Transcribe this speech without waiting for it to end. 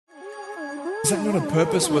that not a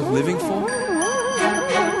purpose worth living for? And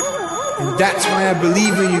that's why I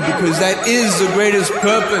believe in you, because that is the greatest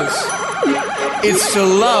purpose. It's to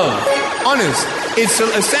love. Honest. It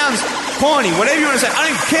sounds corny, whatever you want to say. I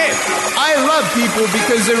don't care. I love people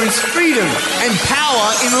because there is freedom and power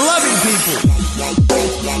in loving people.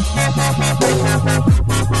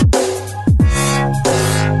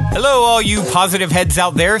 Hello, all you positive heads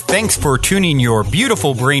out there. Thanks for tuning your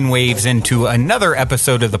beautiful brainwaves into another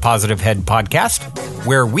episode of the Positive Head Podcast,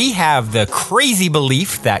 where we have the crazy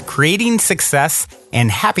belief that creating success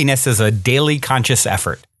and happiness is a daily conscious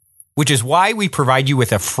effort, which is why we provide you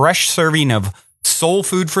with a fresh serving of soul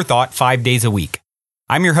food for thought 5 days a week.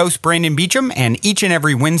 I'm your host, Brandon Beecham, and each and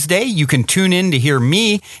every Wednesday, you can tune in to hear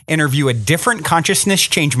me interview a different consciousness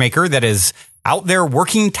changemaker that is out there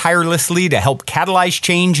working tirelessly to help catalyze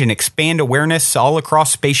change and expand awareness all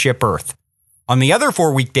across Spaceship Earth. On the other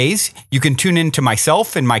 4 weekdays, you can tune in to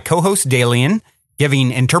myself and my co-host Dalian,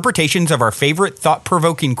 giving interpretations of our favorite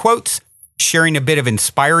thought-provoking quotes, sharing a bit of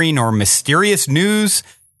inspiring or mysterious news,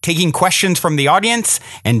 taking questions from the audience,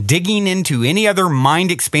 and digging into any other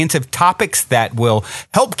mind-expansive topics that will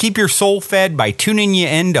help keep your soul fed by tuning you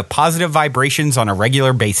in to positive vibrations on a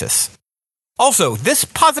regular basis. Also, this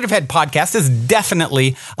Positive Head podcast is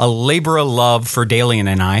definitely a labor of love for Dalian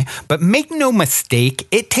and I, but make no mistake,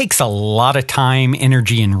 it takes a lot of time,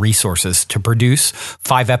 energy, and resources to produce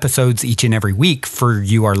 5 episodes each and every week for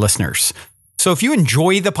you, our listeners. So if you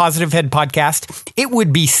enjoy the Positive Head podcast, it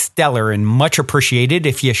would be stellar and much appreciated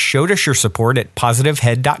if you showed us your support at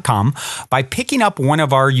positivehead.com by picking up one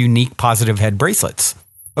of our unique Positive Head bracelets.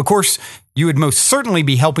 Of course, you would most certainly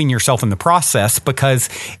be helping yourself in the process because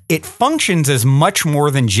it functions as much more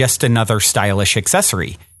than just another stylish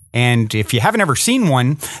accessory. And if you haven't ever seen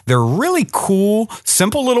one, they're really cool,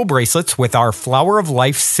 simple little bracelets with our Flower of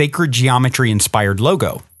Life sacred geometry inspired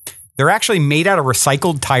logo. They're actually made out of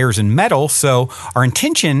recycled tires and metal, so our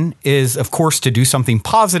intention is, of course, to do something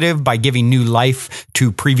positive by giving new life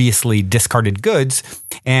to previously discarded goods.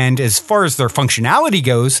 And as far as their functionality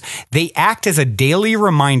goes, they act as a daily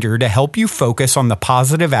reminder to help you focus on the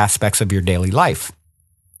positive aspects of your daily life.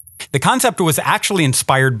 The concept was actually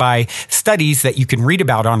inspired by studies that you can read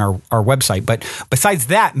about on our website. But besides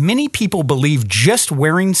that, many people believe just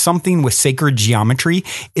wearing something with sacred geometry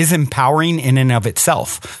is empowering in and of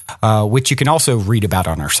itself, which you can also read about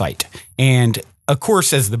on our site. And of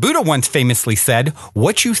course, as the Buddha once famously said,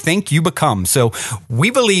 what you think you become. So we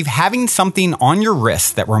believe having something on your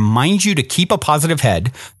wrist that reminds you to keep a positive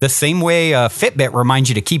head, the same way a Fitbit reminds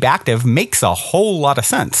you to keep active, makes a whole lot of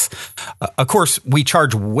sense. Of course, we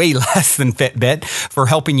charge way less than Fitbit for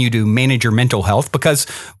helping you to manage your mental health because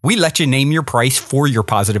we let you name your price for your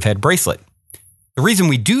positive head bracelet. The reason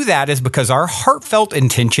we do that is because our heartfelt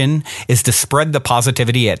intention is to spread the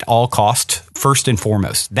positivity at all costs, first and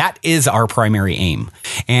foremost. That is our primary aim.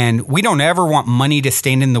 And we don't ever want money to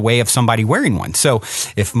stand in the way of somebody wearing one. So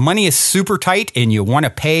if money is super tight and you want to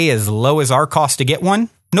pay as low as our cost to get one,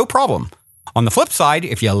 no problem. On the flip side,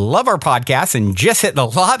 if you love our podcast and just hit the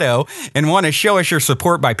lotto and want to show us your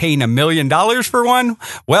support by paying $1 million for one,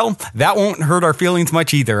 well, that won't hurt our feelings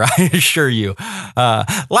much either, I assure you.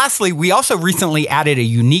 Lastly, we also recently added a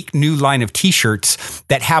unique new line of t-shirts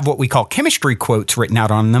that have what we call chemistry quotes written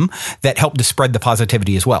out on them that help to spread the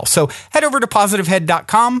positivity as well. So head over to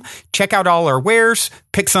positivehead.com, check out all our wares,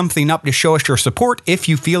 pick something up to show us your support if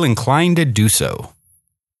you feel inclined to do so.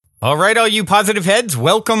 All right, all you positive heads,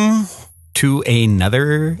 welcome to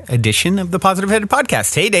another edition of the Positive Head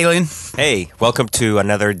Podcast. Hey, Dalian. Hey, welcome to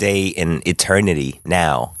another day in eternity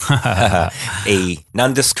now. A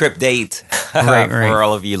nondescript date right. for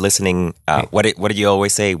all of you listening. What did you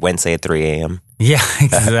always say? Wednesday at 3 a.m.? Yeah,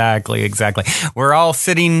 exactly. We're all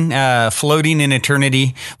sitting, floating in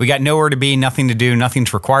eternity. We got nowhere to be, nothing to do,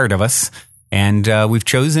 nothing's required of us. And we've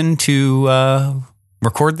chosen to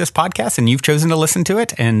record this podcast, and you've chosen to listen to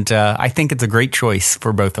it. And I think it's a great choice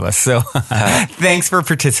for both of us. So thanks for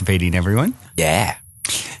participating, everyone. Yeah.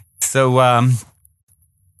 So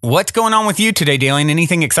what's going on with you today, Dalian?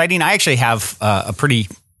 Anything exciting? I actually have I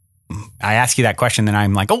asked you that question, then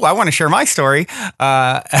I'm like, I want to share my story.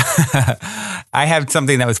 I have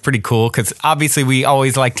something that was pretty cool because obviously we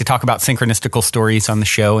always like to talk about synchronistical stories on the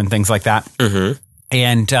show and things like that. Mm-hmm.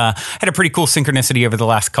 And had a pretty cool synchronicity over the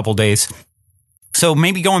last couple days. So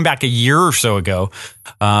maybe going back a year or so ago,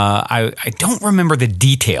 I don't remember the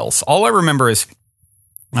details. All I remember is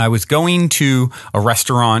I was going to a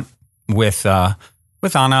restaurant with Anna,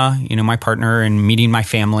 my partner, and meeting my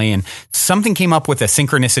family, and something came up with a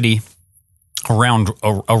synchronicity around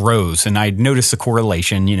a rose, and I'd noticed the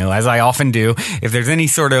correlation, as I often do. If there's any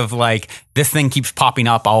sort of like this thing keeps popping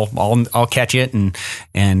up, I'll catch it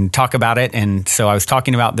and talk about it. And so I was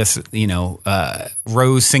talking about this,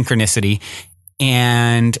 rose synchronicity,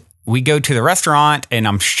 and we go to the restaurant, and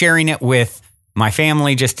I'm sharing it with my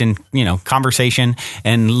family just in conversation,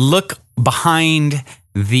 and look behind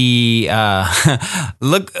the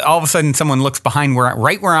look, all of a sudden someone looks behind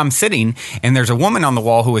right where I'm sitting, and there's a woman on the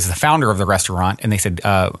wall who is the founder of the restaurant, and they said,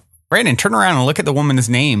 Brandon, turn around and look at the woman's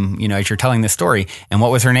name, as you're telling this story. And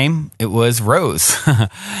what was her name? It was Rose.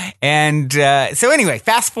 And so anyway,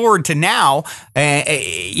 fast forward to now,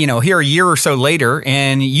 here a year or so later,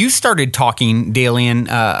 and you started talking, Dalian,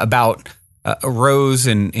 about Rose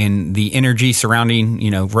and the energy surrounding,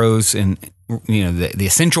 Rose and the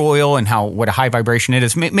essential oil and what a high vibration it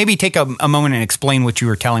is. Maybe take a moment and explain what you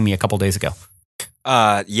were telling me a couple days ago.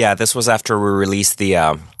 This was after we released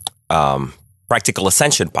the Practical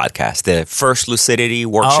Ascension podcast, the first lucidity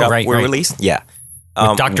workshop released. Yeah.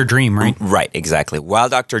 With Dr. Dream, right? Right, exactly. While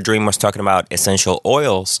Dr. Dream was talking about essential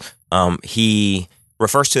oils, he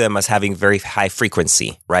refers to them as having very high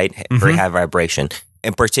frequency, right? Mm-hmm. Very high vibration.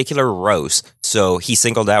 In particular, Rose. So he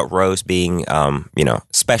singled out Rose being,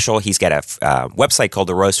 special. He's got a website called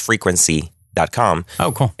therosefrequency.com.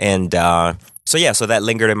 Oh, cool. And so that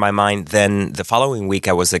lingered in my mind. Then the following week,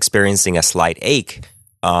 I was experiencing a slight ache,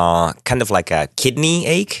 kind of like a kidney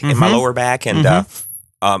ache in my lower back. And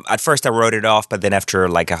at first, I wrote it off, but then after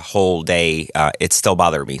like a whole day, it still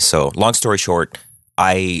bothered me. So long story short,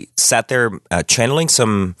 I sat there channeling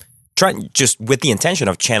just with the intention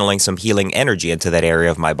of channeling some healing energy into that area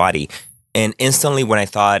of my body. And instantly when I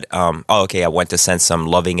thought, I went to send some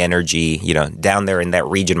loving energy, down there in that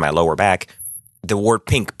region, my lower back, the word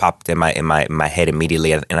pink popped in my head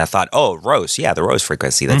immediately. And I thought, oh, Rose. Yeah, the Rose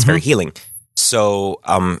frequency. That's very healing. So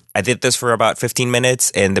I did this for about 15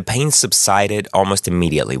 minutes, and the pain subsided almost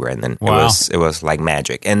immediately, Brandon. Wow. It was like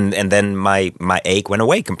magic. And then my ache went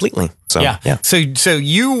away completely. So yeah. So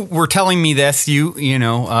you were telling me this.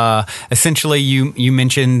 Essentially you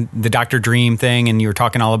mentioned the Dr. Dream thing, and you were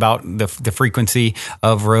talking all about the frequency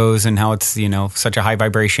of Rose and how it's such a high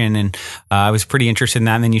vibration. And I was pretty interested in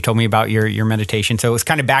that. And then you told me about your meditation. So it was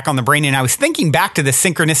kind of back on the brain, and I was thinking back to the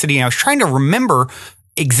synchronicity, and I was trying to remember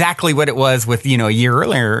exactly what it was with, a year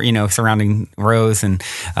earlier, surrounding Rose. And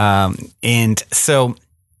so,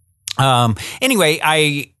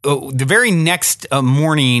 anyway, the very next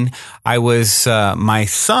morning, I was, my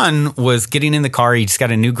son was getting in the car. He just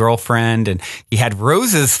got a new girlfriend, and he had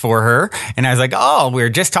roses for her. And I was like, we were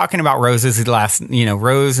just talking about roses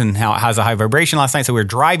Rose and how it has a high vibration last night. So we were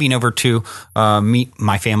driving over to, meet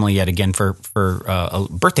my family yet again for a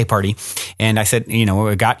birthday party. And I said,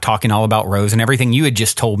 we got talking all about Rose and everything you had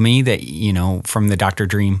just told me that, from the Dr.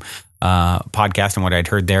 Dream, podcast and what I'd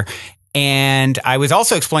heard there. And I was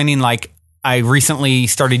also explaining, I recently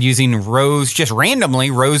started using Rose, just randomly,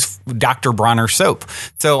 Rose Dr. Bronner soap.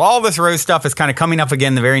 So all this Rose stuff is kind of coming up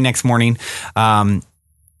again the very next morning.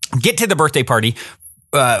 Get to the birthday party.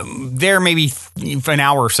 There maybe for an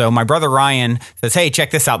hour or so, my brother Ryan says, hey,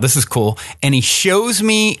 check this out. This is cool. And he shows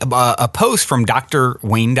me a post from Dr.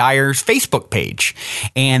 Wayne Dyer's Facebook page.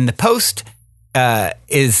 And the post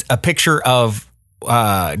is a picture of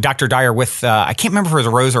Dr. Dyer with, I can't remember if it was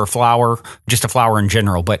a rose or a flower, just a flower in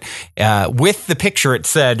general, but with the picture it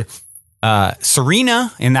said,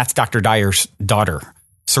 Serena, and that's Dr. Dyer's daughter.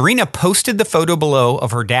 Serena posted the photo below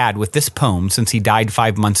of her dad with this poem since he died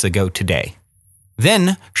 5 months ago today.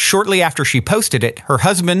 Then, shortly after she posted it, her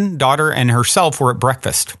husband, daughter, and herself were at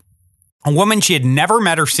breakfast. A woman she had never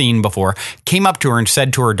met or seen before came up to her and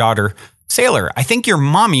said to her daughter, Sailor, I think your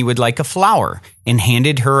mommy would like a flower, and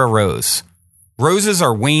handed her a rose. Roses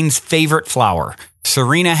are Wayne's favorite flower.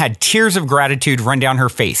 Serena had tears of gratitude run down her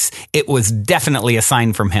face. It was definitely a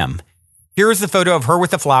sign from him. Here is the photo of her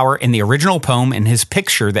with the flower in the original poem and his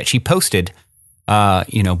picture that she posted,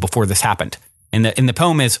 before this happened. And the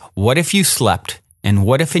poem is, what if you slept, and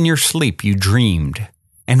what if in your sleep you dreamed?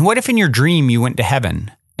 And what if in your dream you went to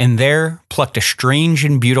heaven, and there plucked a strange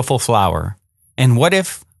and beautiful flower? And what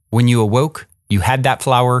if, when you awoke, you had that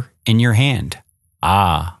flower in your hand?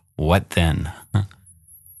 Ah, what then?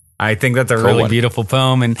 I think that's a really beautiful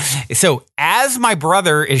poem. And so as my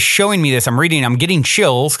brother is showing me this, I'm getting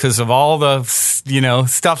chills because of all the,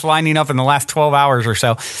 stuff lining up in the last 12 hours or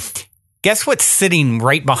so. Guess what's sitting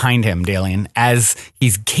right behind him, Dalian? As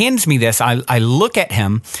he hands me this, I look at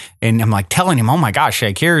him, and I'm like telling him, oh my gosh,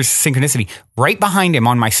 like here's synchronicity. Right behind him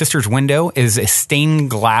on my sister's window is a stained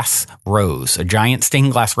glass rose, a giant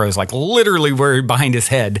stained glass rose, like literally right behind his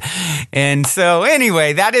head. And so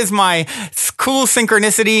anyway, that is my cool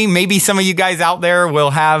synchronicity. Maybe some of you guys out there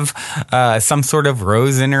will have some sort of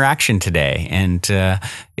rose interaction today. And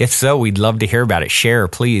if so, we'd love to hear about it. Share,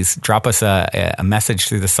 please drop us a message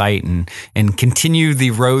through the site and continue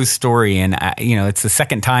the rose story. And it's the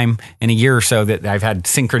second time in a year or so that I've had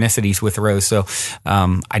synchronicities with rose. So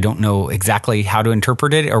I don't know exactly how to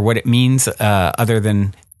interpret it or what it means, other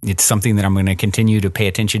than it's something that I'm going to continue to pay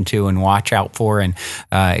attention to and watch out for. And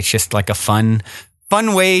it's just like a fun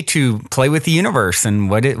way to play with the universe and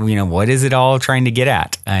what is it all trying to get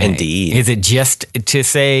at? Indeed. Is it just to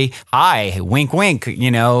say, hi, wink, wink,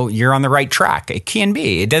 you're on the right track? It can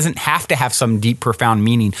be. It doesn't have to have some deep, profound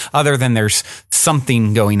meaning other than there's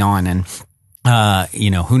something going on. And,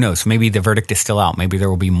 who knows? Maybe the verdict is still out. Maybe there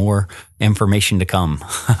will be more information to come.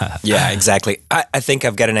 Yeah, exactly. I think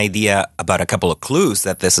I've got an idea about a couple of clues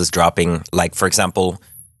that this is dropping. Like, for example,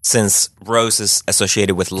 since rose is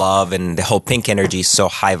associated with love and the whole pink energy is so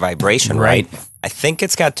high vibration, right? I think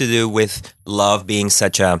it's got to do with love being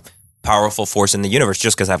such a powerful force in the universe,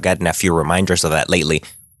 just because I've gotten a few reminders of that lately.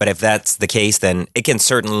 But if that's the case, then it can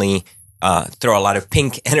certainly throw a lot of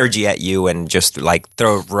pink energy at you and just like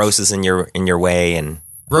throw roses in your way and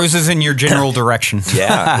roses in your general direction.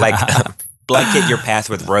 Yeah, like blanket your path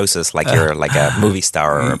with roses, like you're like a movie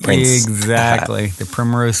star or a prince. Exactly, the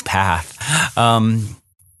primrose path.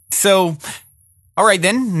 So, all right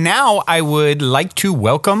then. Now I would like to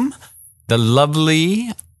welcome the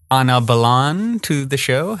lovely Anna Balan to the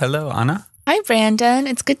show. Hello, Anna. Hi, Brandon.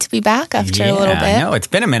 It's good to be back after a little bit. I know. It's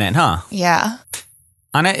been a minute, huh? Yeah.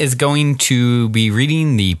 Anna is going to be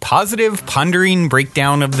reading the positive pondering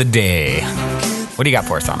breakdown of the day. What do you got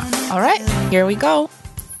for us, Anna? All right, here we go.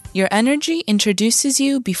 Your energy introduces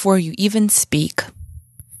you before you even speak.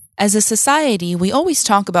 As a society, we always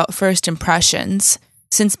talk about first impressions,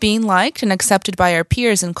 since being liked and accepted by our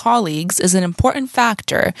peers and colleagues is an important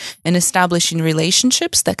factor in establishing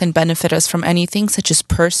relationships that can benefit us from anything such as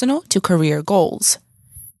personal to career goals.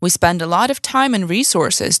 We spend a lot of time and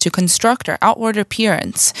resources to construct our outward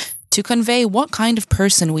appearance, to convey what kind of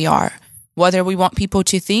person we are, whether we want people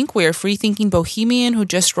to think we're a free-thinking bohemian who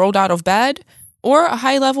just rolled out of bed, or a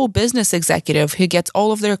high-level business executive who gets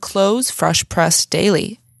all of their clothes fresh-pressed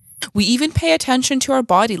daily. We even pay attention to our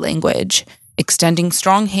body language, extending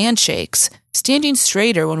strong handshakes, standing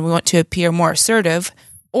straighter when we want to appear more assertive,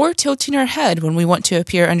 or tilting our head when we want to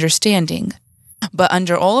appear understanding. But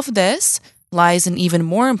under all of this lies an even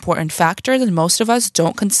more important factor that most of us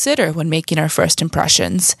don't consider when making our first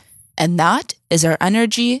impressions, and that is our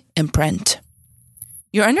energy imprint.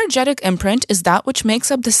 Your energetic imprint is that which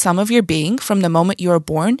makes up the sum of your being from the moment you are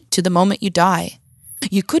born to the moment you die.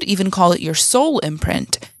 You could even call it your soul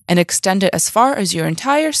imprint and extend it as far as your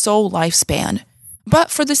entire soul lifespan.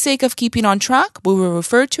 But for the sake of keeping on track, we will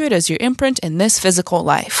refer to it as your imprint in this physical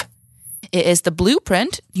life. It is the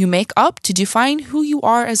blueprint you make up to define who you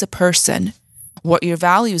are as a person, what your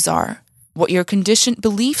values are, what your conditioned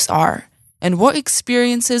beliefs are, and what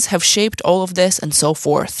experiences have shaped all of this and so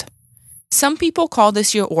forth. Some people call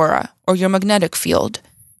this your aura or your magnetic field,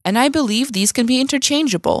 and I believe these can be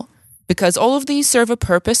interchangeable because all of these serve a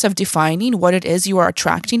purpose of defining what it is you are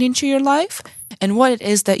attracting into your life and what it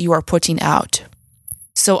is that you are putting out.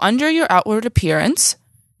 So under your outward appearance,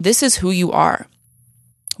 this is who you are.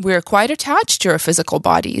 We are quite attached to our physical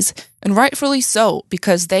bodies, and rightfully so,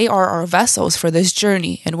 because they are our vessels for this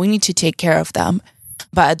journey and we need to take care of them.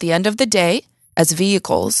 But at the end of the day, as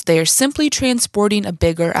vehicles, they are simply transporting a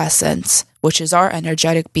bigger essence, which is our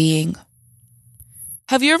energetic being.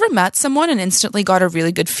 Have you ever met someone and instantly got a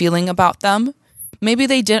really good feeling about them? Maybe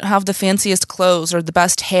they didn't have the fanciest clothes or the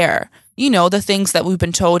best hair. You know, the things that we've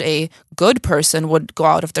been told a good person would go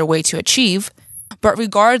out of their way to achieve. But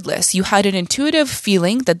regardless, you had an intuitive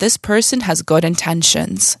feeling that this person has good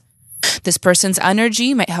intentions. This person's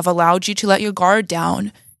energy might have allowed you to let your guard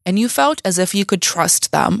down, and you felt as if you could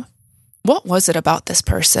trust them. What was it about this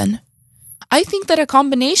person? I think that a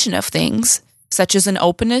combination of things, such as an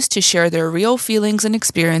openness to share their real feelings and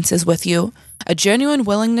experiences with you, a genuine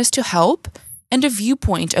willingness to help, and a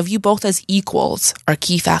viewpoint of you both as equals, are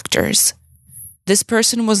key factors. This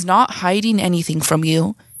person was not hiding anything from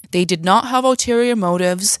you. They did not have ulterior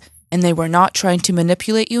motives, and they were not trying to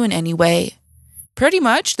manipulate you in any way. Pretty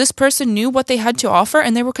much, this person knew what they had to offer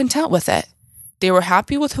and they were content with it. They were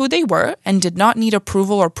happy with who they were and did not need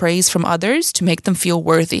approval or praise from others to make them feel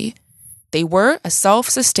worthy. They were a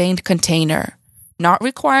self-sustained container, not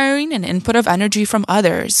requiring an input of energy from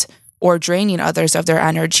others or draining others of their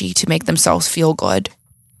energy to make themselves feel good.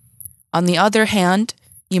 On the other hand,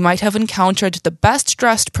 you might have encountered the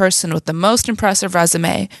best-dressed person with the most impressive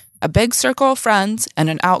resume, a big circle of friends, and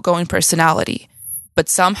an outgoing personality. But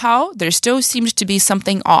somehow, there still seemed to be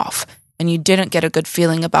something off, and you didn't get a good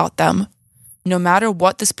feeling about them. No matter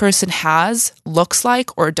what this person has, looks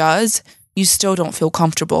like, or does, you still don't feel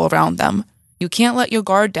comfortable around them. You can't let your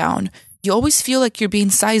guard down. You always feel like you're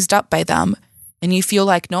being sized up by them, and you feel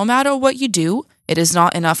like no matter what you do, it is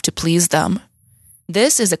not enough to please them.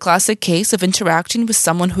 This is a classic case of interacting with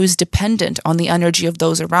someone who is dependent on the energy of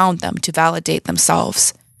those around them to validate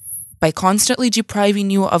themselves. By constantly depriving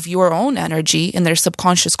you of your own energy in their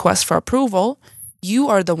subconscious quest for approval, you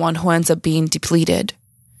are the one who ends up being depleted.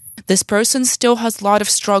 This person still has a lot of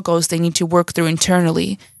struggles they need to work through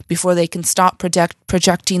internally before they can stop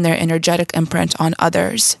projecting their energetic imprint on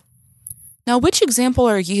others. Now, which example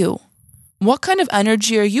are you? What kind of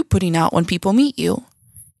energy are you putting out when people meet you?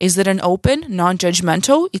 Is it an open,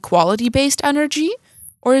 non-judgmental, equality-based energy?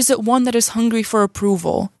 Or is it one that is hungry for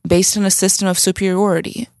approval, based on a system of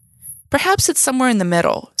superiority? Perhaps it's somewhere in the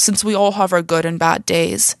middle, since we all have our good and bad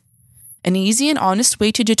days. An easy and honest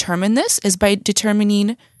way to determine this is by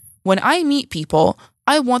determining, when I meet people,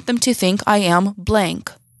 I want them to think I am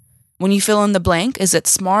blank. When you fill in the blank, is it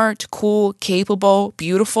smart, cool, capable,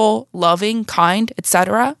 beautiful, loving, kind,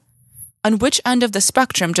 etc.? On which end of the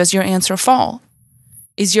spectrum does your answer fall?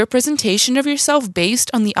 Is your presentation of yourself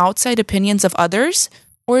based on the outside opinions of others,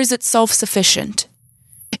 or is it self-sufficient?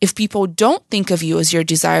 If people don't think of you as your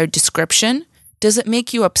desired description, does it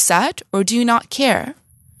make you upset, or do you not care?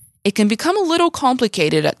 It can become a little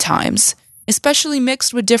complicated at times, especially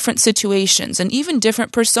mixed with different situations and even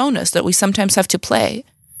different personas that we sometimes have to play.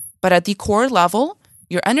 But at the core level,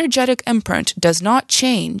 your energetic imprint does not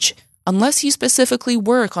change unless you specifically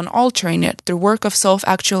work on altering it through work of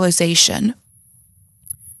self-actualization.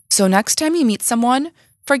 So next time you meet someone,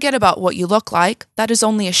 forget about what you look like. That is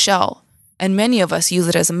only a shell, and many of us use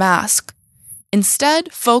it as a mask.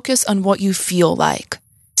 Instead, focus on what you feel like.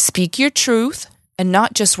 Speak your truth, and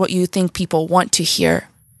not just what you think people want to hear.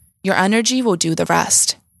 Your energy will do the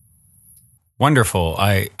rest. Wonderful.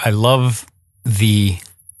 I love the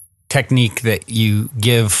technique that you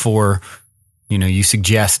give for, you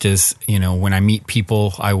suggest is, when I meet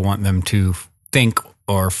people, I want them to think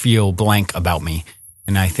or feel blank about me.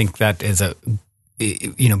 And I think that is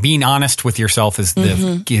being honest with yourself is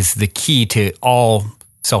the key to all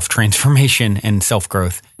self-transformation and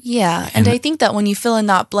self-growth. Yeah. And I think that when you fill in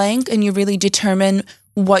that blank and you really determine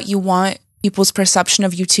what you want people's perception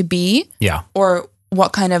of you to be, or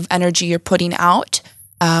what kind of energy you're putting out.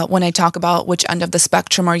 When I talk about which end of the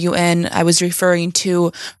spectrum are you in, I was referring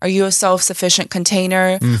to, are you a self-sufficient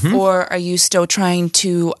container, or are you still trying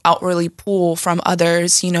to outwardly pull from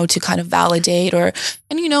others, to kind of validate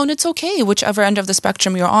and it's okay, whichever end of the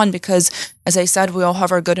spectrum you're on, because as I said, we all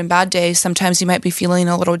have our good and bad days. Sometimes you might be feeling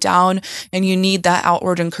a little down and you need that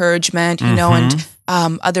outward encouragement, and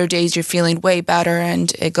other days you're feeling way better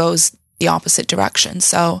and it goes the opposite direction.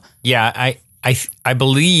 So yeah, I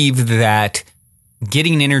believe that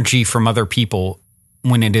getting energy from other people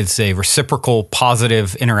when it is a reciprocal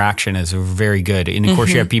positive interaction is very good. And of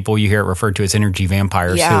course you have people you hear it referred to as energy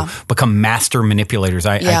vampires who become master manipulators.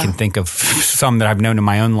 I can think of some that I've known in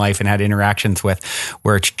my own life and had interactions with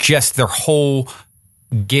where it's just their whole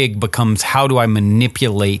gig becomes, how do I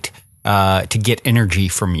manipulate to get energy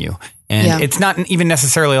from you? And it's not even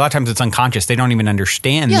necessarily, a lot of times it's unconscious. They don't even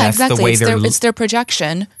understand that's the way it's their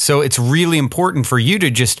projection. So it's really important for you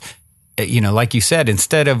to just, like you said,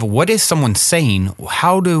 instead of what is someone saying,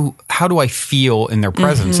 how do I feel in their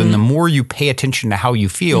presence? And the more you pay attention to how you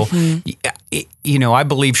feel, I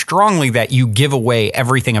believe strongly that you give away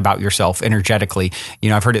everything about yourself energetically.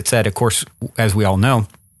 I've heard it said, of course, as we all know,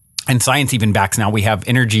 and science even backs now, we have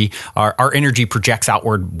energy, our energy projects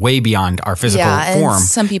outward way beyond our physical form. And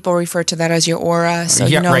some people refer to that as your aura. So,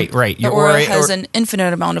 right. Your aura has an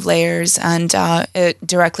infinite amount of layers, and it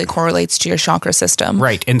directly correlates to your chakra system.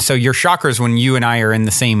 Right. And so your chakras, when you and I are in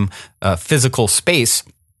the same physical space,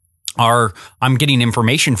 I'm getting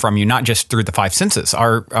information from you, not just through the five senses.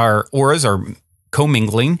 Our auras are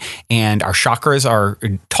commingling and our chakras are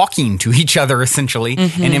talking to each other essentially,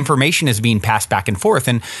 and information is being passed back and forth.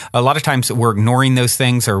 And a lot of times we're ignoring those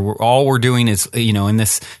things, or all we're doing is, in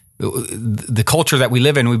this, the culture that we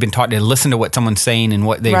live in, we've been taught to listen to what someone's saying and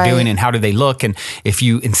what they're doing and how do they look. And if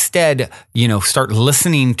you instead, start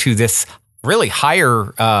listening to this really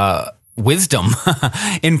higher, wisdom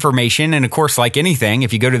information. And of course, like anything,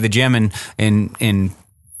 if you go to the gym and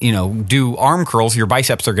do arm curls, your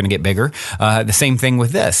biceps are going to get bigger. The same thing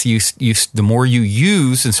with this. The more you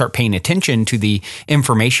use and start paying attention to the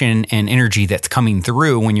information and energy that's coming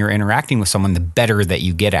through when you're interacting with someone, the better that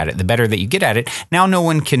you get at it. The better that you get at it, now no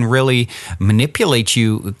one can really manipulate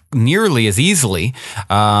you nearly as easily.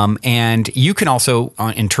 And you can also,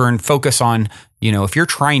 in turn, focus on, if you're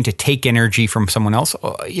trying to take energy from someone else,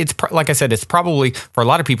 it's like I said, it's probably for a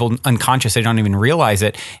lot of people unconscious. They don't even realize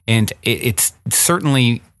it. And it's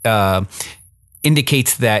certainly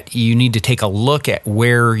indicates that you need to take a look at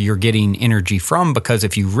where you're getting energy from, because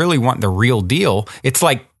if you really want the real deal, it's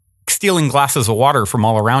like stealing glasses of water from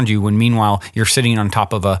all around you when meanwhile you're sitting on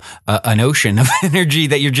top of an ocean of energy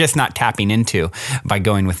that you're just not tapping into by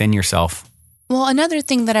going within yourself. Well, another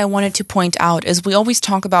thing that I wanted to point out is we always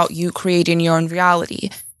talk about you creating your own reality.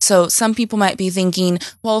 So some people might be thinking,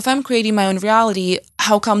 well, if I'm creating my own reality,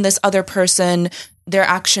 how come this other person, their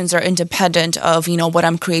actions are independent of, what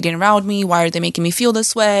I'm creating around me? Why are they making me feel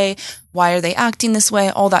this way? Why are they acting this way?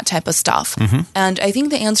 All that type of stuff. Mm-hmm. And I think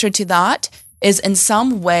the answer to that is in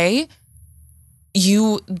some way,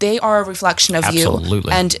 they are a reflection of Absolutely.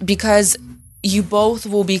 you. And because you both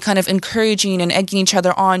will be kind of encouraging and egging each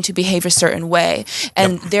other on to behave a certain way.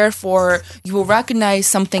 And therefore, you will recognize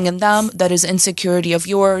something in them that is insecurity of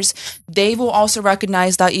yours. They will also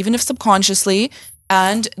recognize that, even if subconsciously,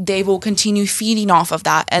 and they will continue feeding off of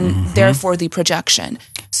that, and therefore the projection.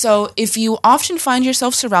 So if you often find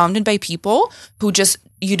yourself surrounded by people who just,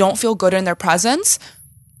 you don't feel good in their presence,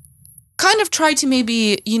 kind of try to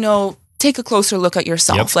maybe, take a closer look at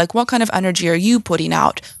yourself. Yep. Like, what kind of energy are you putting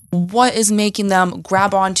out? What is making them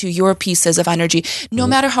grab onto your pieces of energy, no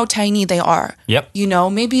matter how tiny they are? Yep.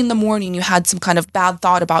 Maybe in the morning you had some kind of bad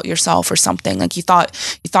thought about yourself or something, like you thought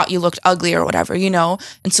you looked ugly or whatever, and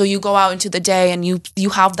so you go out into the day and you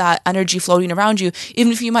have that energy floating around you,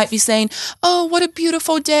 even if you might be saying, oh, what a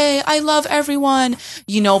beautiful day, I love everyone,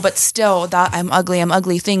 but still that I'm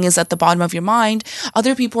ugly thing is at the bottom of your mind.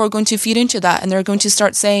 Other people are going to feed into that, and they're going to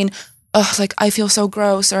start saying, oh, like, I feel so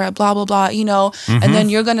gross, or blah, blah, blah, and then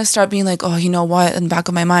you're going to start being like, oh, you know what? In the back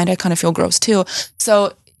of my mind, I kind of feel gross too.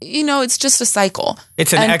 So, it's just a cycle.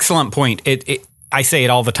 It's an excellent point. I say it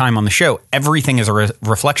all the time on the show. Everything is a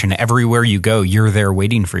reflection. Everywhere you go, you're there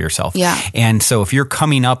waiting for yourself. Yeah. And so if you're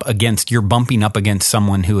bumping up against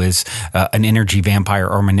someone who is an energy vampire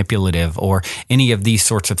or manipulative or any of these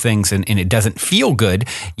sorts of things, and it doesn't feel good,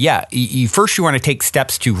 you want to take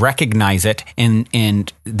steps to recognize it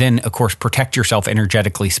and then, of course, protect yourself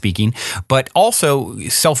energetically speaking, but also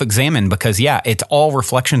self-examine, because, it's all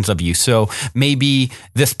reflections of you. So maybe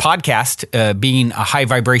this podcast being a high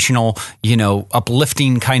vibrational,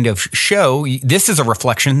 uplifting kind of show, this is a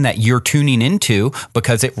reflection that you're tuning into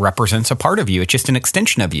because it represents a part of you. It's just an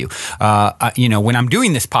extension of you. When I'm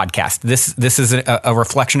doing this podcast, this is a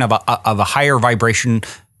reflection of a higher vibration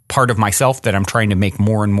part of myself that I'm trying to make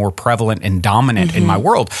more and more prevalent and dominant in my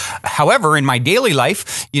world. However, in my daily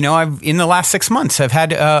life, I've in the last 6 months, I've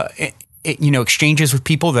had exchanges with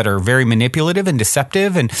people that are very manipulative and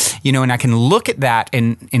deceptive, and I can look at that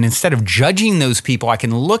and instead of judging those people, I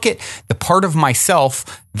can look at the part of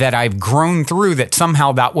myself that I've grown through, that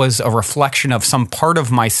somehow that was a reflection of some part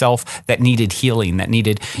of myself that needed healing, that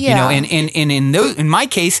needed, and in my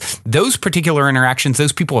case, those particular interactions,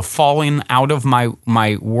 those people have fallen out of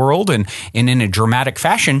my world and in a dramatic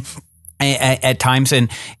fashion at times.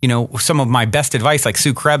 And, some of my best advice, like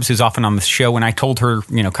Sue Krebs, who's often on the show, when I told her,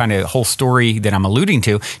 kind of whole story that I'm alluding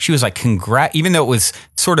to, she was like, even though it was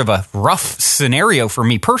sort of a rough scenario for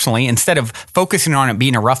me personally, instead of focusing on it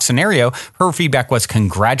being a rough scenario, her feedback was,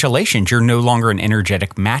 congratulations, you're no longer an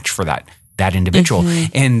energetic match for that individual.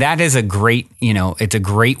 And that is a great, it's a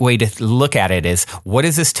great way to look at it, is what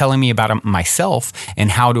is this telling me about myself, and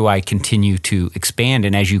how do I continue to expand?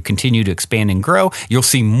 And as you continue to expand and grow, you'll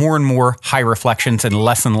see more and more high reflections and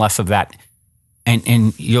less of that.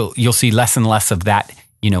 And you'll see less and less of that,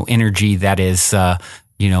 energy that is, a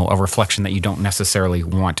reflection that you don't necessarily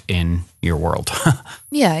want in your world.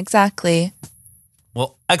 Yeah, exactly.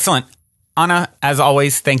 Well, excellent. Anna, as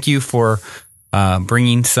always, thank you for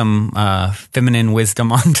bringing some feminine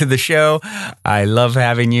wisdom onto the show. I love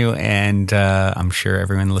having you, and I'm sure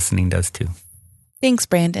everyone listening does too. Thanks,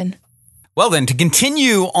 Brandon. Well, then, to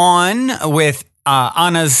continue on with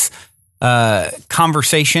Anna's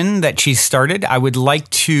conversation that she's started, I would like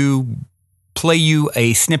to play you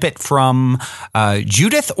a snippet from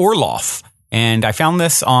Judith Orloff. And I found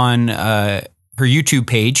this on her YouTube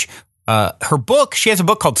page. She has a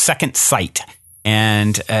book called Second Sight.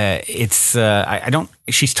 And I don't.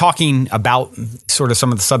 She's talking about sort of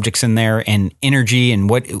some of the subjects in there and energy and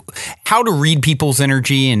how to read people's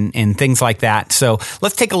energy and things like that. So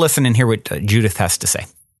let's take a listen and hear what Judith has to say.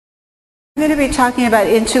 I'm going to be talking about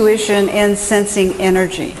intuition and sensing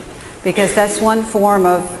energy, because that's one form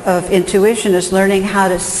of intuition, is learning how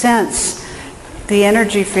to sense the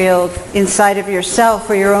energy field inside of yourself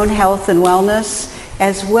for your own health and wellness,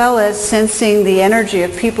 as well as sensing the energy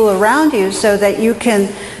of people around you so that you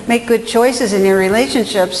can make good choices in your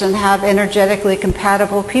relationships and have energetically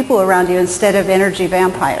compatible people around you instead of energy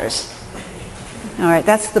vampires. All right,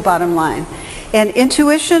 that's the bottom line. And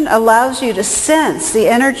intuition allows you to sense the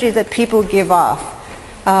energy that people give off.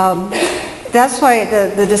 That's why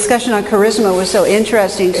the discussion on charisma was so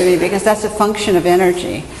interesting to me, because that's a function of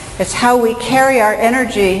energy. It's how we carry our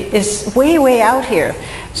energy is way, way out here.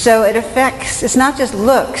 So it affects, it's not just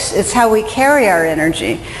looks, it's how we carry our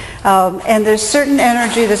energy. And there's certain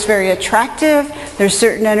energy that's very attractive, there's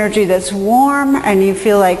certain energy that's warm and you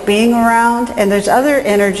feel like being around, and there's other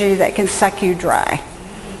energy that can suck you dry.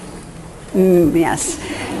 Yes.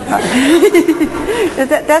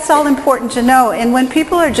 That's all important to know. And when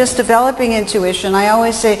people are just developing intuition, I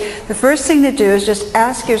always say the first thing to do is just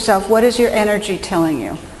ask yourself, what is your energy telling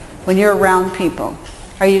you when you're around people?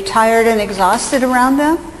 Are you tired and exhausted around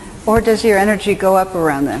them? Or does your energy go up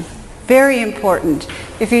around them? Very important.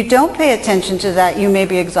 If you don't pay attention to that, you may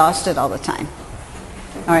be exhausted all the time.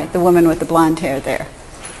 All right, the woman with the blonde hair there.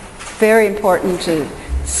 Very important to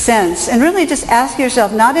sense, and really just ask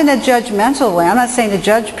yourself, not in a judgmental way, I'm not saying to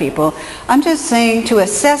judge people, I'm just saying to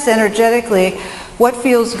assess energetically what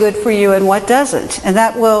feels good for you and what doesn't. And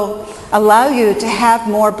that will allow you to have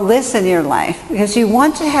more bliss in your life, because you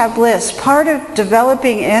want to have bliss. Part of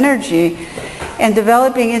developing energy and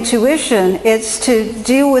developing intuition is to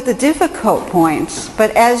deal with the difficult points.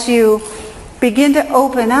 But as you begin to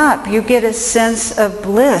open up, you get a sense of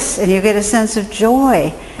bliss, and you get a sense of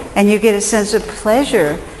joy, and you get a sense of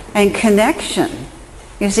pleasure and connection.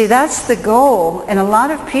 You see, that's the goal, and a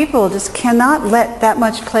lot of people just cannot let that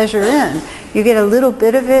much pleasure in. You get a little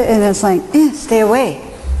bit of it, and it's like, stay away.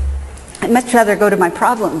 I'd much rather go to my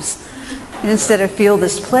problems instead of feel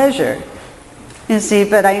this pleasure. You see,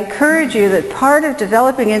 but I encourage you that part of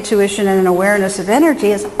developing intuition and an awareness of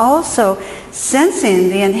energy is also sensing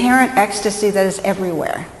the inherent ecstasy that is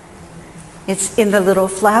everywhere. It's in the little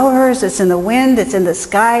flowers, it's in the wind, it's in the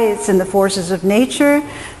sky, it's in the forces of nature.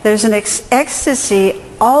 There's an ecstasy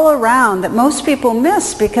all around that most people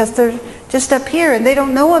miss because they're just up here and they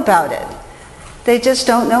don't know about it. They just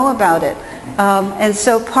don't know about it. And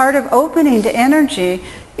so part of opening to energy,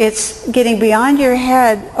 it's getting beyond your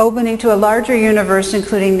head, opening to a larger universe,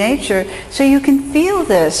 including nature, so you can feel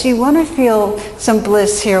this. You want to feel some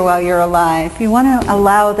bliss here while you're alive. You want to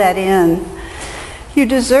allow that in. You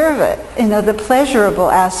deserve it. You know, the pleasurable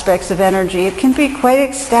aspects of energy, it can be quite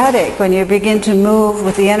ecstatic when you begin to move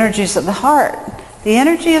with the energies of the heart. The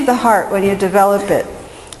energy of the heart, when you develop it,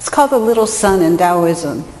 it's called the little sun in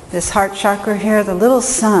Taoism. This heart chakra here, the little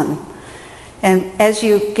sun. And as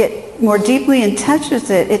you get more deeply in touch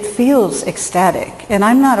with it, it feels ecstatic. And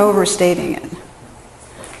I'm not overstating it.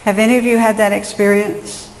 Have any of you had that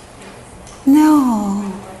experience?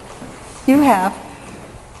 No. You have.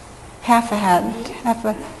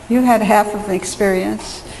 You had half of the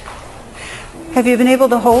experience. Have you been able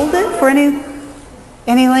to hold it for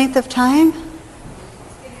any length of time?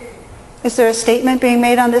 Is there a statement being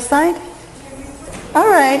made on this side? All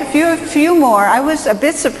right, a few more. I was a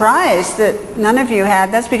bit surprised that none of you had.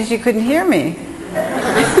 That's because you couldn't hear me.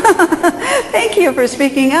 Thank you for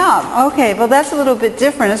speaking up. Okay, well that's a little bit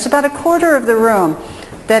different. It's about a quarter of the room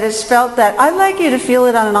that has felt that. I'd like you to feel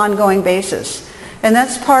it on an ongoing basis. And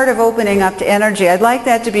that's part of opening up to energy. I'd like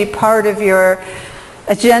that to be part of your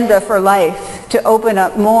agenda for life, to open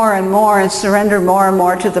up more and more and surrender more and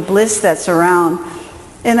more to the bliss that's around.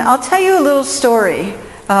 And I'll tell you a little story.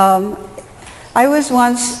 I was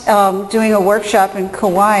once doing a workshop in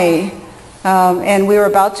Kauai, and we were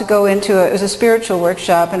about to go into it was a spiritual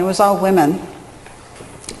workshop, and it was all women.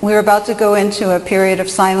 We were about to go into a period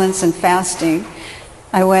of silence and fasting.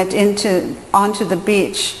 I went onto the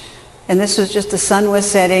beach, and this was just the sun was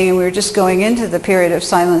setting, and we were just going into the period of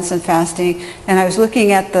silence and fasting, and I was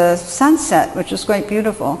looking at the sunset, which was quite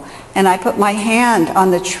beautiful, and I put my hand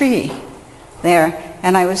on the tree there,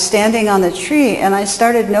 and I was standing on the tree, and I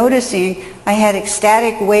started noticing I had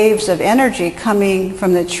ecstatic waves of energy coming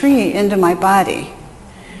from the tree into my body.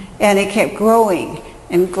 And it kept growing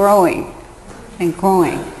and growing and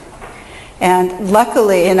growing. And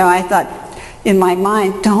luckily, I thought, in my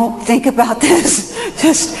mind, don't think about this.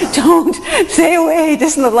 Just don't. Stay away.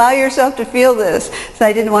 Just allow yourself to feel this. So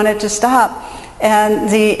I didn't want it to stop. And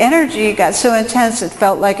the energy got so intense it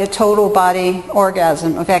felt like a total body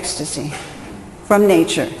orgasm of ecstasy from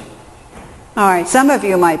nature. All right, some of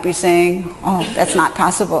you might be saying, oh, that's not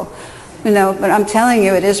possible. But I'm telling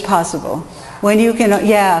you, it is possible. When you can,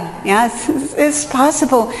 it's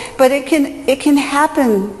possible. But it can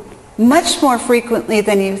happen much more frequently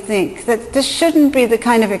than you think. That this shouldn't be the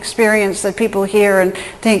kind of experience that people hear and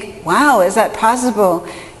think, wow, is that possible?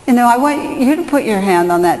 I want you to put your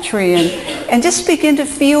hand on that tree and just begin to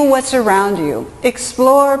feel what's around you.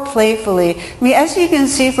 Explore playfully. As you can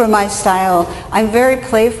see from my style, I'm very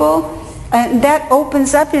playful. And that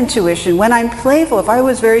opens up intuition. When I'm playful, if I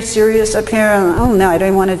was very serious up here, oh no, I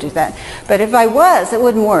don't want to do that. But if I was, it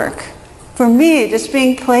wouldn't work. For me, just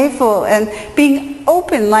being playful and being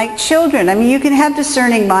open like children. You can have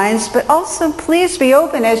discerning minds, but also please be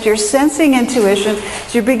open as you're sensing intuition,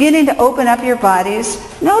 as you're beginning to open up your bodies.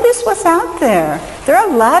 Notice what's out there. There are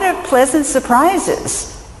a lot of pleasant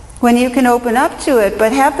surprises when you can open up to it,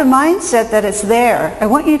 but have the mindset that it's there. I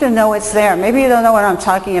want you to know it's there. Maybe you don't know what I'm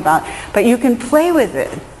talking about, but you can play with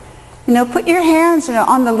it. Put your hands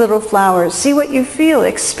on the little flowers. See what you feel.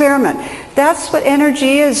 Experiment. That's what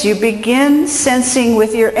energy is. You begin sensing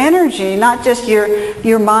with your energy, not just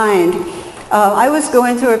your mind. I was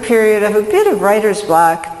going through a period of a bit of writer's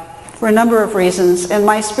block for a number of reasons, and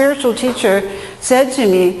my spiritual teacher said to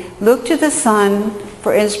me, look to the sun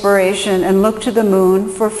for inspiration and look to the moon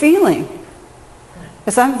for feeling.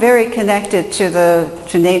 Because I'm very connected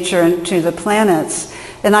to nature and to the planets.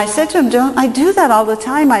 And I said to him, I do that all the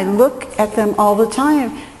time. I look at them all the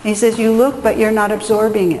time. And he says, you look, but you're not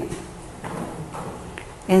absorbing it.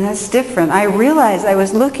 And that's different. I realized I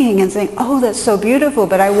was looking and saying, oh, that's so beautiful,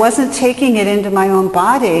 but I wasn't taking it into my own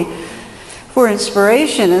body for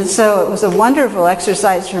inspiration. And so it was a wonderful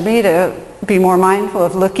exercise for me to be more mindful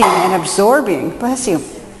of looking and absorbing, bless you,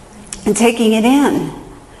 and taking it in.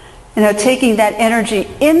 Taking that energy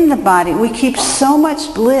in the body. We keep so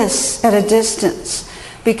much bliss at a distance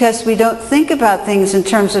because we don't think about things in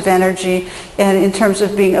terms of energy and in terms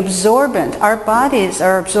of being absorbent. Our bodies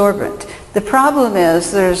are absorbent. The problem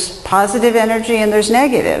is there's positive energy and there's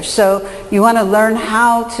negative. So you want to learn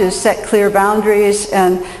how to set clear boundaries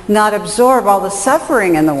and not absorb all the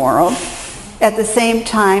suffering in the world. At the same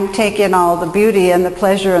time, take in all the beauty and the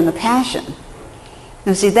pleasure and the passion.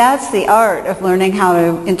 And see, that's the art of learning how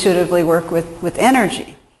to intuitively work with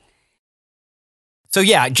energy. So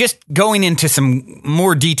yeah, just going into some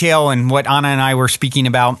more detail and what Anna and I were speaking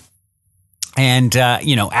about. And,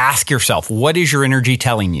 ask yourself, what is your energy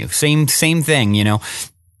telling you? Same thing,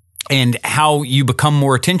 and how you become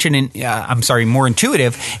more more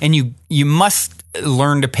intuitive, and you must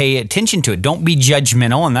learn to pay attention to it. Don't be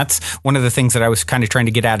judgmental. And that's one of the things that I was kind of trying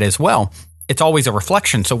to get at as well. It's always a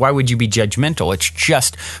reflection. So why would you be judgmental? It's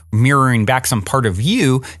just mirroring back some part of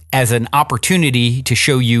you as an opportunity to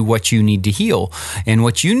show you what you need to heal and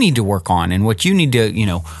what you need to work on and what you need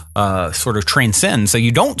to, sort of transcend. So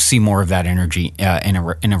you don't see more of that energy in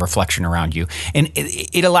a reflection around you. And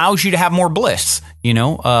it allows you to have more bliss. A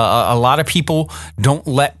lot of people don't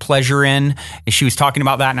let pleasure in. She was talking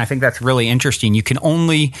about that. And I think that's really interesting. You can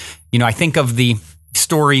only, I think of the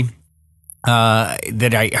story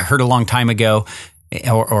that I heard a long time ago,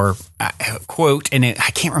 or quote, and I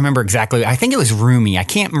can't remember exactly. I think it was Rumi. I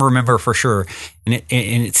can't remember for sure. And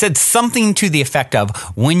it said something to the effect of,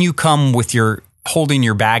 when you come with holding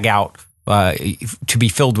your bag out to be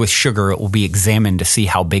filled with sugar, it will be examined to see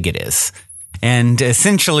how big it is. And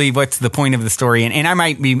essentially, what's the point of the story? And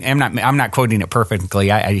I'm not quoting it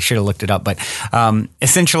perfectly. I should have looked it up. But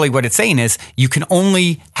essentially, what it's saying is, you can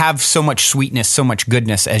only have so much sweetness, so much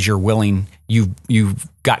goodness as you're willing. You've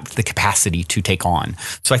got the capacity to take on.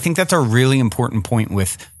 So I think that's a really important point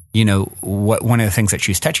with, what one of the things that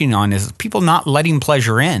she's touching on is people not letting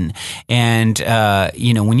pleasure in. And,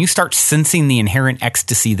 when you start sensing the inherent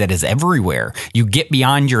ecstasy that is everywhere, you get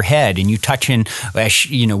beyond your head and you touch in,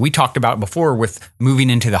 we talked about before with moving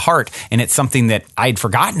into the heart. And it's something that I'd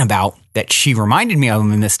forgotten about that she reminded me of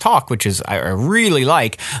in this talk, which is I really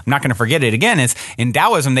like. I'm not going to forget it again. Is in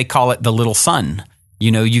Taoism, they call it the little sun.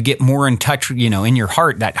 You get more in touch, in your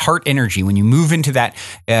heart, that heart energy. When you move into that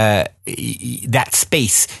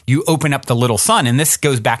space, you open up the little sun. And this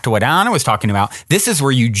goes back to what Anna was talking about. This is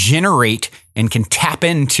where you generate and can tap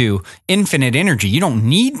into infinite energy. You don't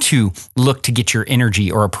need to look to get your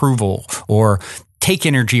energy or approval or take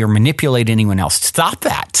energy or manipulate anyone else. Stop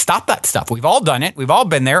that. Stop that stuff. We've all done it. We've all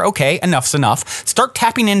been there. Okay, enough's enough. Start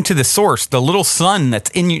tapping into the source, the little sun that's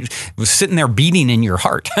in you, sitting there beating in your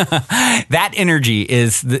heart. That energy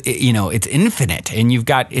is, it's infinite, and you've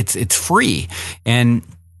got, it's free. And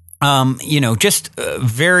just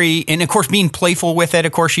very, and of course, being playful with it.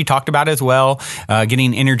 Of course, she talked about as well,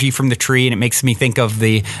 getting energy from the tree. And it makes me think of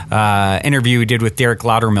the interview we did with Derek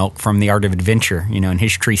Loudermilk from The Art of Adventure, and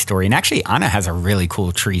his tree story. And actually, Anna has a really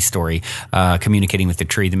cool tree story, communicating with the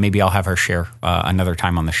tree that maybe I'll have her share another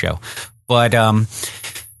time on the show. But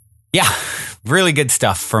really good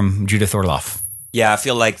stuff from Judith Orloff. Yeah, I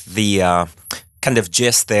feel like the kind of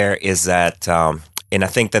gist there is that, and I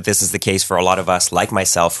think that this is the case for a lot of us, like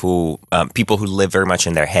myself, who people who live very much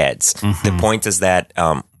in their heads. Mm-hmm. The point is that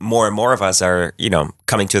more and more of us are,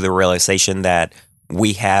 coming to the realization that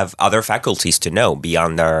we have other faculties to know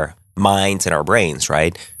beyond our minds and our brains,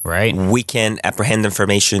 right? Right. We can apprehend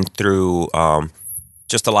information through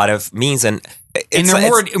just a lot of means, and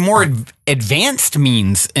they're more advanced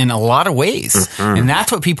means in a lot of ways. Mm-hmm. And that's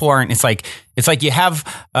what people aren't. It's like you have.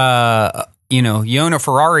 You own a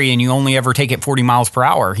Ferrari and you only ever take it 40 miles per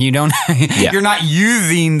hour. You don't, You're not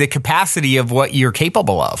using the capacity of what you're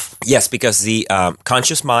capable of. Yes, because the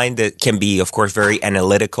conscious mind that can be, of course, very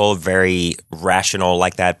analytical, very rational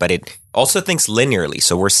like that, but it also thinks linearly.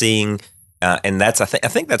 So we're seeing, and that's, I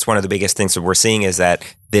think that's one of the biggest things that we're seeing is that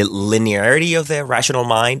the linearity of the rational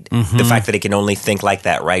mind, mm-hmm. the fact that it can only think like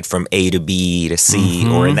that, right? From A to B to C,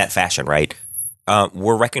 mm-hmm. or in that fashion, right?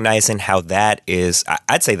 We're recognizing how that is,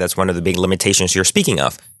 I'd say that's one of the big limitations you're speaking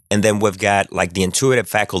of. And then we've got like the intuitive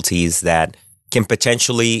faculties that can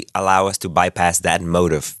potentially allow us to bypass that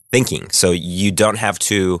mode of thinking. So you don't have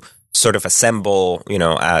to sort of assemble,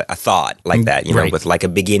 a thought like that, right. With like a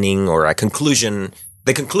beginning or a conclusion.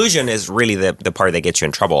 The conclusion is really the part that gets you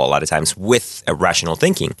in trouble a lot of times with irrational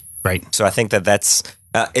thinking. Right. So I think that's,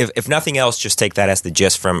 if nothing else, just take that as the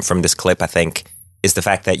gist from this clip, I think, is the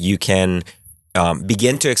fact that you can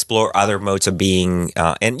begin to explore other modes of being,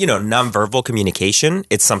 and nonverbal communication.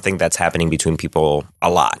 It's something that's happening between people a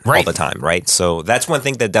lot, right. all the time, right? So that's one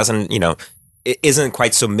thing that doesn't, it isn't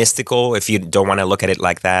quite so mystical if you don't want to look at it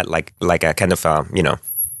like that, like a kind of,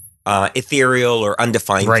 ethereal or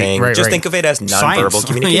undefined thing. Just think of it as nonverbal Science.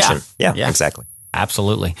 Communication. Yeah, exactly.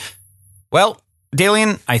 Absolutely. Well,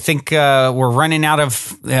 Dalian, I think we're running out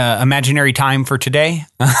of imaginary time for today.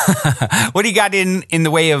 What do you got in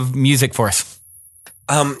the way of music for us?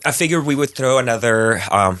 I figured we would throw another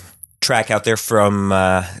track out there from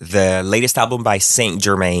the latest album by Saint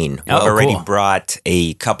Germain. We've already brought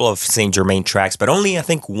a couple of Saint Germain tracks, but only, I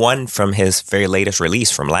think, one from his very latest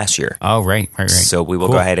release from last year. Oh, right. So we will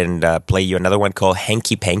go ahead and play you another one called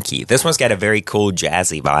Hanky Panky. This one's got a very cool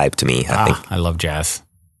jazzy vibe to me, I think. I love jazz.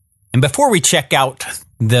 And before we check out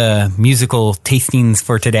the musical tastings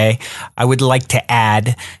for today, I would like to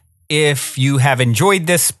add, if you have enjoyed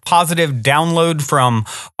this positive download from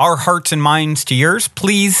our hearts and minds to yours,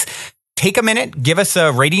 please take a minute, give us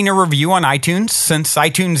a rating or review on iTunes. Since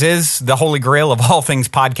iTunes is the holy grail of all things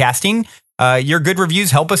podcasting, your good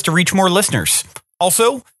reviews help us to reach more listeners.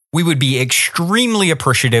 Also, we would be extremely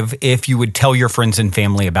appreciative if you would tell your friends and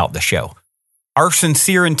family about the show. Our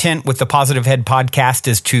sincere intent with the Positive Head podcast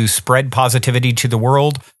is to spread positivity to the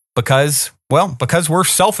world because we're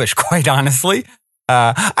selfish, quite honestly.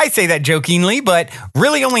 I say that jokingly, but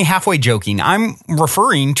really only halfway joking. I'm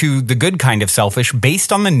referring to the good kind of selfish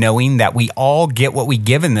based on the knowing that we all get what we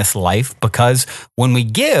give in this life, because when we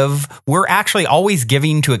give, we're actually always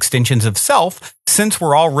giving to extensions of self, since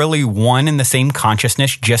we're all really one in the same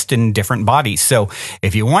consciousness, just in different bodies. So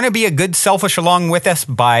if you want to be a good selfish along with us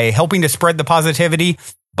by helping to spread the positivity,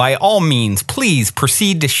 by all means, please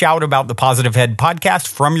proceed to shout about the Positive Head podcast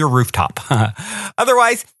from your rooftop.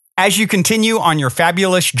 Otherwise, as you continue on your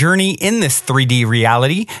fabulous journey in this 3D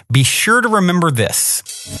reality, be sure to remember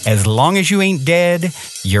this. As long as you ain't dead,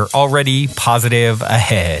 you're already positive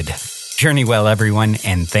ahead. Journey well, everyone,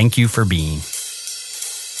 and thank you for being.